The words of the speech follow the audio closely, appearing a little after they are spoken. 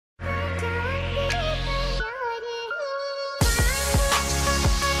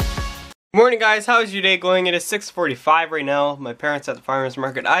Morning guys, how's your day going? It is 6:45 right now. My parents at the farmer's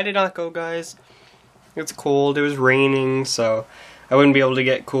market. I did not go, guys. It's cold, it was raining, so I wouldn't be able to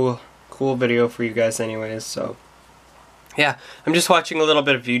get cool video for you guys anyways, so yeah, I'm just watching a little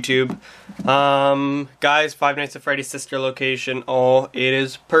bit of YouTube. Guys, Five Nights at Freddy's sister location. Oh, it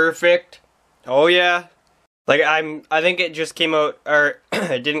is perfect. Oh yeah. Like I think it just came out, or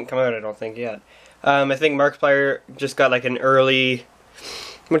it didn't come out, I don't think yet. I think Markiplier just got like an early,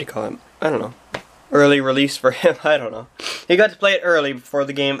 what do you call it? I don't know. Early release for him. I don't know. He got to play it early before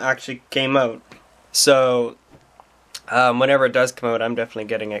the game actually came out. So, whenever it does come out, I'm definitely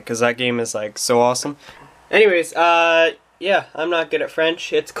getting it because that game is like so awesome. Anyways, yeah, I'm not good at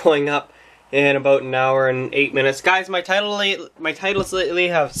French. It's going up in about an hour and 8 minutes. Guys, my titles lately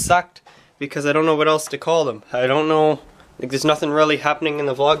have sucked because I don't know what else to call them. I don't know. Like, there's nothing really happening in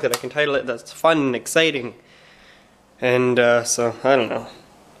the vlog that I can title it that's fun and exciting. And so I don't know.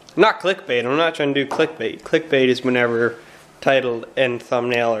 Not clickbait. I'm not trying to do clickbait. Clickbait is whenever title and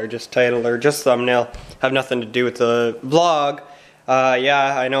thumbnail, or just title or just thumbnail, have nothing to do with the vlog.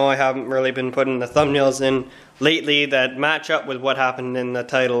 Yeah, I know I haven't really been putting the thumbnails in lately that match up with what happened in the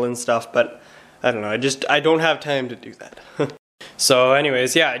title and stuff, but I don't know. I don't have time to do that. So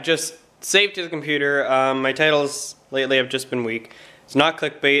anyways, yeah, just save to the computer. My titles lately have just been weak. It's not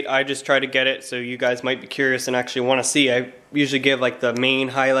clickbait, I just try to get it so you guys might be curious and actually want to see. I usually give like the main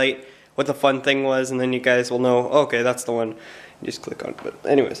highlight, what the fun thing was, and then you guys will know, okay, that's the one. You just click on it. But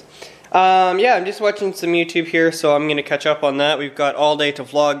anyways, yeah, I'm just watching some YouTube here, so I'm going to catch up on that. We've got all day to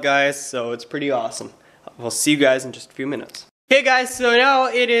vlog, guys, so it's pretty awesome. We'll see you guys in just a few minutes. Hey guys, so now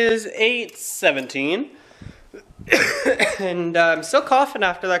it is 8:17. And I'm still coughing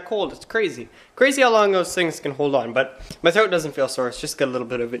after that cold. It's crazy. Crazy how long those things can hold on, but my throat doesn't feel sore. It's just got a little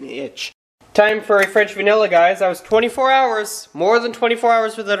bit of an itch. Time for a French vanilla, guys. I was 24 hours, more than 24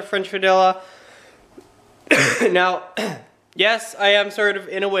 hours without a French vanilla. Now, yes, I am sort of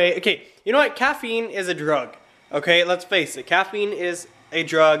in a way. Okay, you know what? Caffeine is a drug. Okay, let's face it. Caffeine is a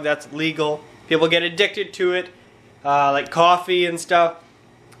drug that's legal. People get addicted to it, like coffee and stuff.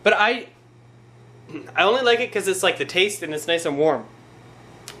 But I only like it because it's like the taste and it's nice and warm.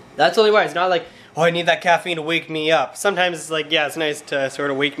 That's only why. It's not like, oh, I need that caffeine to wake me up. Sometimes it's like, yeah, it's nice to sort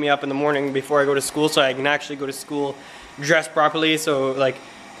of wake me up in the morning before I go to school so I can actually go to school dressed properly. So like,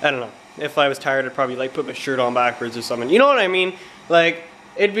 I don't know. If I was tired, I'd probably like put my shirt on backwards or something. You know what I mean? Like,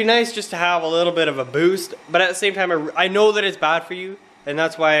 it'd be nice just to have a little bit of a boost. But at the same time, I know that it's bad for you. And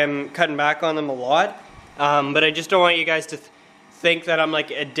that's why I'm cutting back on them a lot. But I just don't want you guys to think that I'm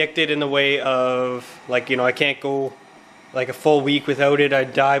like addicted in the way of like, you know, I can't go like a full week without it.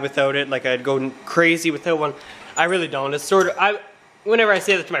 I'd die without it. Like I'd go crazy without one. I really don't. It's sort of, whenever I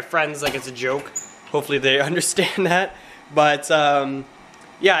say that to my friends, like it's a joke. Hopefully they understand that. But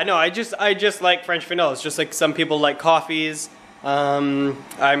yeah, no, I just like French vanilla. It's just like some people like coffees. I'm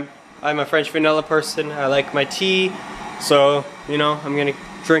a French vanilla person. I like my tea, so you know I'm gonna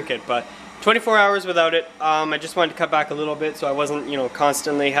drink it. But 24 hours without it. I just wanted to cut back a little bit so I wasn't, you know,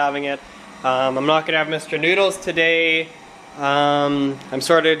 constantly having it. I'm not gonna have Mr. Noodles today. I'm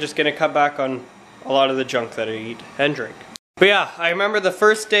sort of just gonna cut back on a lot of the junk that I eat and drink. But yeah, I remember the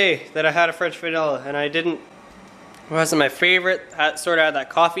first day that I had a French vanilla and it wasn't my favorite. I sort of had that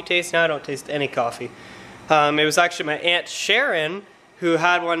coffee taste. Now I don't taste any coffee. It was actually my Aunt Sharon who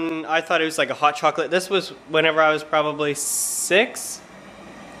had one. I thought it was like a hot chocolate. This was whenever I was probably six,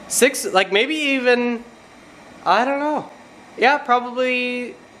 like maybe even, I don't know. Yeah,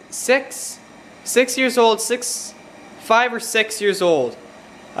 probably 6 years old, 5 or 6 years old,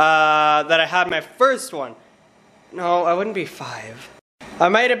 that I had my first one. No, I wouldn't be 5. I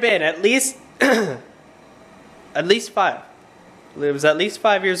might have been at least, at least 5. It was at least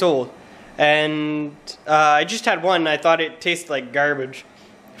 5 years old. And I just had one and I thought it tasted like garbage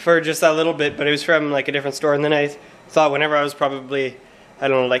for just a little bit, but it was from like a different store. And then I thought whenever I was probably, I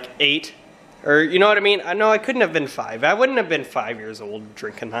don't know, like 8, or you know what I mean? I know I couldn't have been 5. I wouldn't have been 5 years old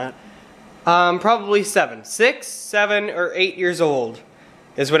drinking that. Probably 7. 6, 7, or 8 years old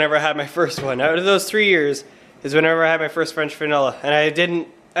is whenever I had my first one. Out of those 3 years is whenever I had my first French vanilla. And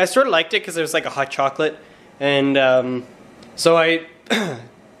I sort of liked it because it was like a hot chocolate. And so I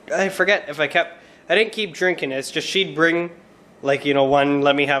forget if I didn't keep drinking it. It's just she'd bring like, you know, one,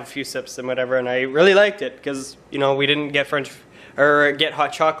 let me have a few sips and whatever. And I really liked it because, you know, we didn't get get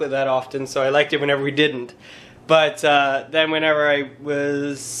hot chocolate that often, so I liked it whenever we didn't. But then whenever I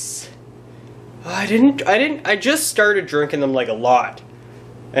was, I just started drinking them like a lot.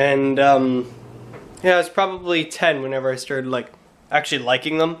 And yeah, it was probably 10 whenever I started like actually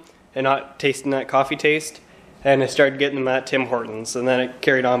liking them and not tasting that coffee taste. and I started getting them at Tim Hortons, and then it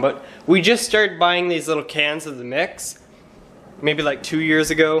carried on. But we just started buying these little cans of the mix, maybe like 2 years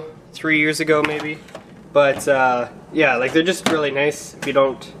ago, 3 years ago maybe. But yeah, like they're just really nice if you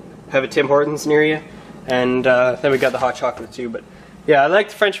don't have a Tim Hortons near you. And then we got the hot chocolate too. But yeah, I like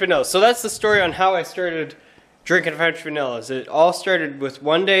the French vanilla. So that's the story on how I started drinking French vanillas. It all started with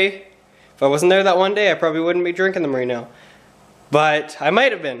one day. If I wasn't there that one day, I probably wouldn't be drinking them right now. But I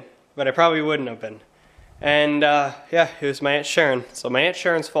might have been, but I probably wouldn't have been. And yeah, it was my Aunt Sharon. So my Aunt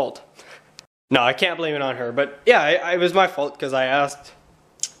Sharon's fault. No, I can't blame it on her. But yeah, it was my fault because I asked.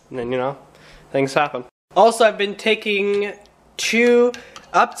 And then, you know, things happen. Also, I've been taking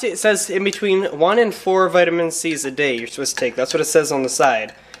up to, it says in between 1 and 4 vitamin C's a day you're supposed to take. That's what it says on the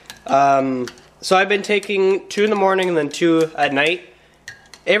side. So I've been taking 2 in the morning and then 2 at night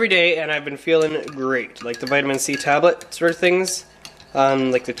every day, and I've been feeling great. Like the vitamin C tablet sort of things.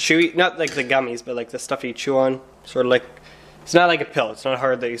 Like the chewy, not like the gummies, but like the stuff you chew on. Sort of like, it's not like a pill. It's not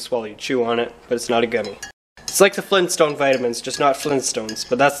hard that you swallow. You chew on it, but it's not a gummy. It's like the Flintstone vitamins, just not Flintstones,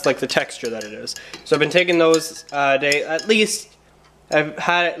 but that's like the texture that it is. So I've been taking those a day, at least, I've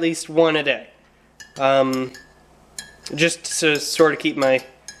had at least 1 a day. Just to sort of keep my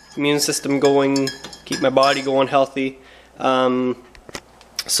immune system going, keep my body going healthy.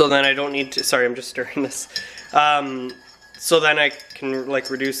 So then I don't need to, sorry, I'm just stirring this. So then I can like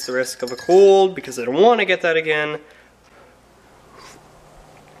reduce the risk of a cold because I don't want to get that again.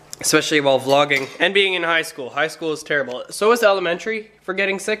 Especially while vlogging and being in high school. High school is terrible. So is elementary for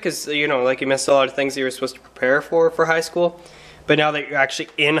getting sick because, you know, like you missed a lot of things that you were supposed to prepare for high school. But now that you're actually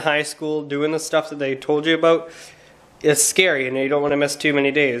in high school doing the stuff that they told you about, it's scary and you don't want to miss too many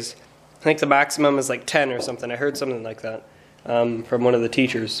days. I think the maximum is like 10 or something. I heard something like that from one of the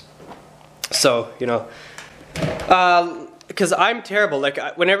teachers. So, you know, because I'm terrible. Like,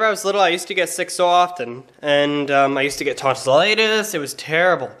 whenever I was little, I used to get sick so often. And I used to get tonsillitis. It was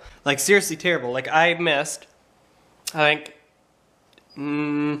terrible. Like, seriously terrible. Like, I missed, I think,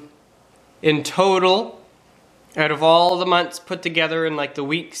 in total, out of all the months put together in, like, the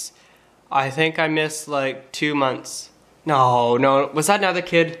weeks, I think I missed, like, 2 months. No, was that another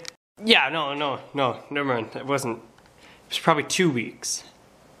kid? Yeah, no, never mind. It wasn't. It was probably 2 weeks.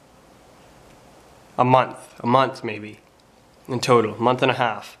 A month maybe. In total, month and a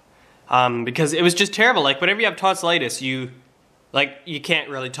half. Because it was just terrible. Like, whenever you have tonsillitis, you can't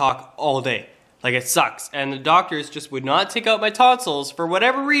really talk all day. Like, it sucks. And the doctors just would not take out my tonsils for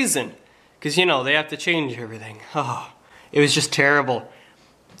whatever reason. Because, you know, they have to change everything. Oh, it was just terrible.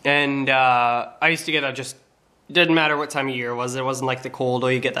 And I used to get that just, it didn't matter what time of year it was. It wasn't like the cold,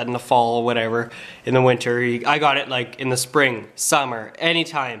 or you get that in the fall or whatever. In the winter, I got it like in the spring, summer,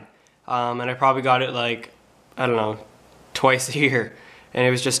 anytime. And I probably got it like, I don't know, twice a year. And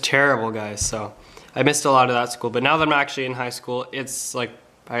it was just terrible, guys. So I missed a lot of that school. But now that I'm actually in high school, it's like,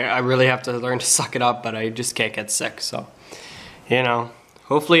 I really have to learn to suck it up, but I just can't get sick. So, you know,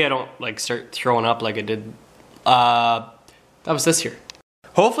 hopefully I don't like start throwing up like I did, that was this year.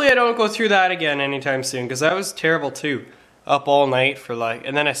 Hopefully I don't go through that again anytime soon, because that was terrible too. Up all night for like,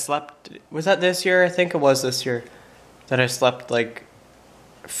 and then I slept, was that this year? I think it was this year. That I slept like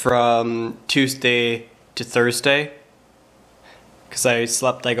from Tuesday to Thursday. Because I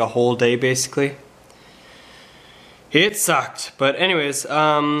slept like a whole day basically. It sucked. But anyways,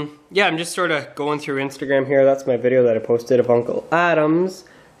 yeah, I'm just sort of going through Instagram here. That's my video that I posted of Uncle Adam's.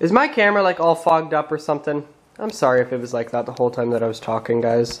 Is my camera like all fogged up or something? I'm sorry if it was like that the whole time that I was talking,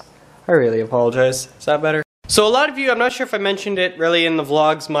 guys. I really apologize. Is that better? So a lot of you, I'm not sure if I mentioned it really in the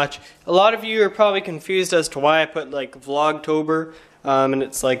vlogs much. A lot of you are probably confused as to why I put like vlog-tober. And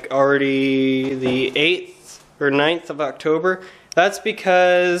it's like already the 8th or 9th of October. That's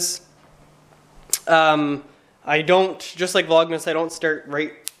because I don't, just like Vlogmas, I don't start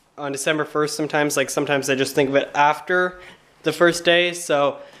right on December 1st sometimes. Like sometimes I just think of it after the first day.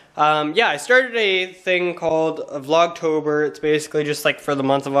 So yeah, I started a thing called vlog-tober. It's basically just like for the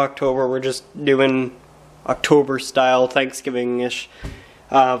month of October, we're just doing October style Thanksgiving-ish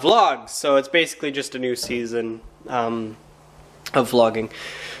vlogs. So it's basically just a new season of vlogging.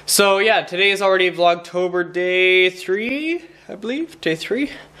 So yeah, today is already vlog-tober day 3, I believe, day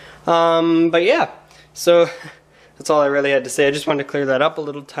 3. But yeah, so that's all I really had to say. I just wanted to clear that up a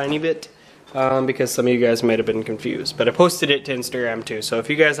little tiny bit because some of you guys might have been confused. But I posted it to Instagram too, so if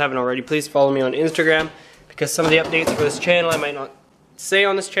you guys haven't already, please follow me on Instagram, because some of the updates for this channel I might not say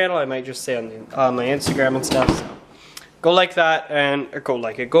on this channel, I might just say on my Instagram and stuff. So go like that, and or go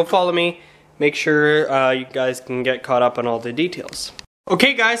like it. Go follow me. Make sure you guys can get caught up on all the details.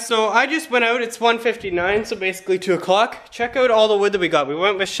 Okay guys, so I just went out. It's 1:59, so basically 2 o'clock. Check out all the wood that we got. We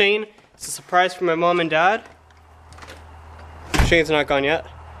went with Shane. It's a surprise for my mom and dad. Shane's not gone yet.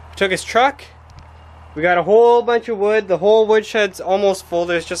 We took his truck. We got a whole bunch of wood. The whole wood shed's almost full.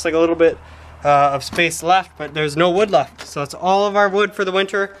 There's just like a little bit of space left, but there's no wood left. So it's all of our wood for the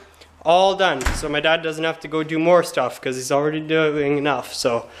winter, all done. So my dad doesn't have to go do more stuff because he's already doing enough.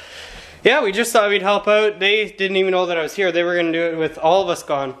 So yeah, we just thought we'd help out. They didn't even know that I was here. They were gonna do it with all of us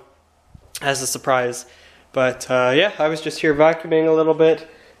gone as a surprise. But yeah, I was just here vacuuming a little bit,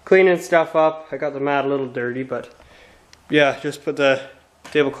 cleaning stuff up. I got the mat a little dirty, but yeah, just put the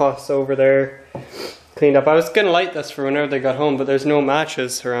tablecloths over there, cleaned up. I was gonna light this for whenever they got home, but there's no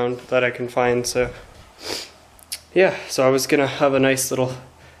matches around that I can find, so yeah, so I was gonna have a nice little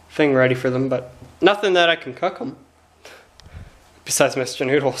thing ready for them, but nothing that I can cook them besides Mr.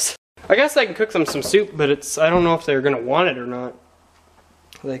 Noodles. I guess I can cook them some soup, but I don't know if they're gonna want it or not.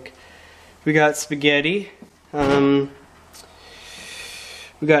 Like, we got spaghetti, we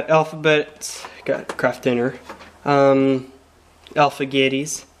got alphabet, got craft dinner,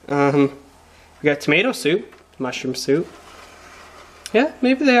 alphagettis, we got tomato soup, mushroom soup. Yeah,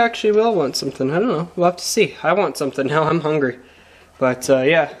 maybe they actually will want something, I don't know, we'll have to see. I want something now, I'm hungry. But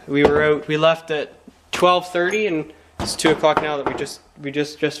yeah, we left at 12:30 and it's 2 o'clock now that we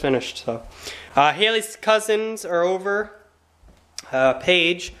just finished, so. Haley's cousins are over,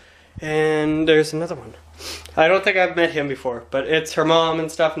 Paige, and there's another one. I don't think I've met him before, but it's her mom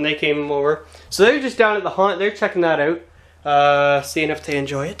and stuff, and they came over. So they're just down at the haunt, they're checking that out, seeing if they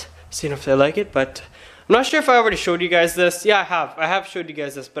enjoy it, seeing if they like it, but I'm not sure if I already showed you guys this. Yeah, I have showed you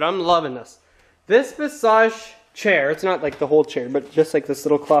guys this, but I'm loving this. This massage chair, it's not like the whole chair, but just like this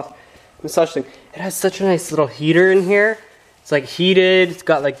little cloth massage thing. It has such a nice little heater in here. It's like heated, it's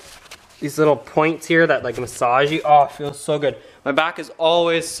got like these little points here that like massage you. Oh, it feels so good. My back is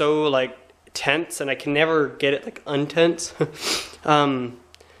always so like tense and I can never get it like untense.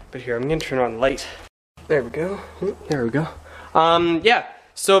 But here, I'm gonna turn on the light. There we go, there we go. Yeah,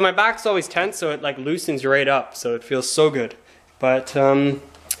 so my back's always tense, so it like loosens right up, so it feels so good. But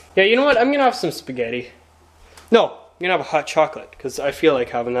yeah, you know what, I'm gonna have some spaghetti. No, I'm gonna have a hot chocolate, because I feel like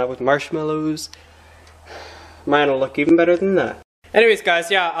having that with marshmallows. Mine will look even better than that. Anyways, guys,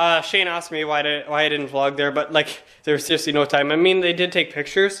 yeah, Shane asked me why I didn't vlog there, but like, there was seriously no time. I mean, they did take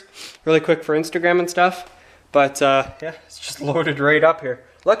pictures really quick for Instagram and stuff, but yeah, it's just loaded right up here.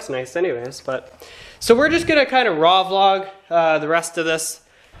 Looks nice anyways, but. So we're just gonna kind of raw vlog the rest of this.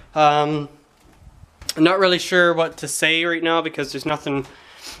 I'm not really sure what to say right now because there's nothing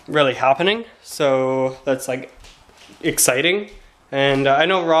really happening, so that's like exciting. And I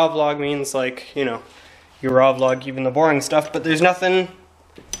know raw vlog means like, you know, you raw vlog even the boring stuff, but there's nothing,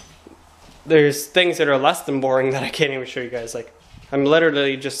 there's things that are less than boring that I can't even show you guys. Like, I'm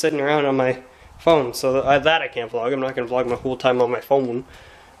literally just sitting around on my phone, so that I can't vlog. I'm not gonna vlog my whole time on my phone,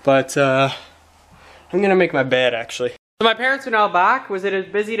 but I'm gonna make my bed actually. So my parents are now back. Was it a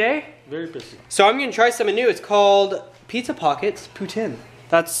busy day? Very busy. So I'm gonna try something new. It's called Pizza Pockets Poutine.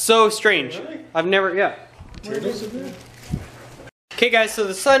 That's so strange. Really? I've never, yeah. Potatoes are good. Okay guys, so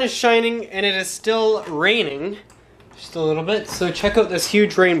the sun is shining and it is still raining. Just a little bit. So check out this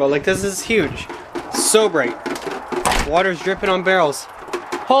huge rainbow. Like, this is huge. So bright. Water's dripping on barrels.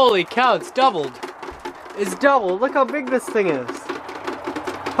 Holy cow, it's doubled. It's doubled. Look how big this thing is.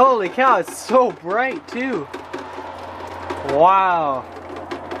 Holy cow, it's so bright too. Wow.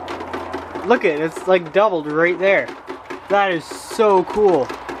 Look at it, it's like doubled right there. That is so cool.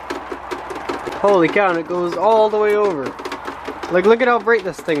 Holy cow, and it goes all the way over. Like, look at how bright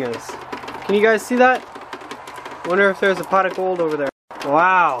this thing is. Can you guys see that? Wonder if there's a pot of gold over there.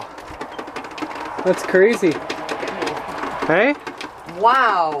 Wow. That's crazy. Hey?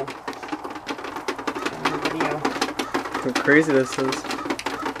 Wow. How crazy this is.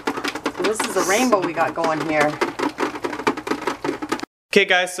 So this is a rainbow we got going here. Okay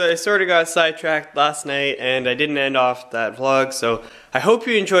guys, so I sort of got sidetracked last night and I didn't end off that vlog, so I hope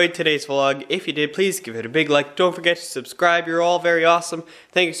you enjoyed today's vlog. If you did, please give it a big like. Don't forget to subscribe. You're all very awesome.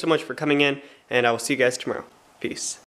 Thank you so much for coming in, and I will see you guys tomorrow. Peace.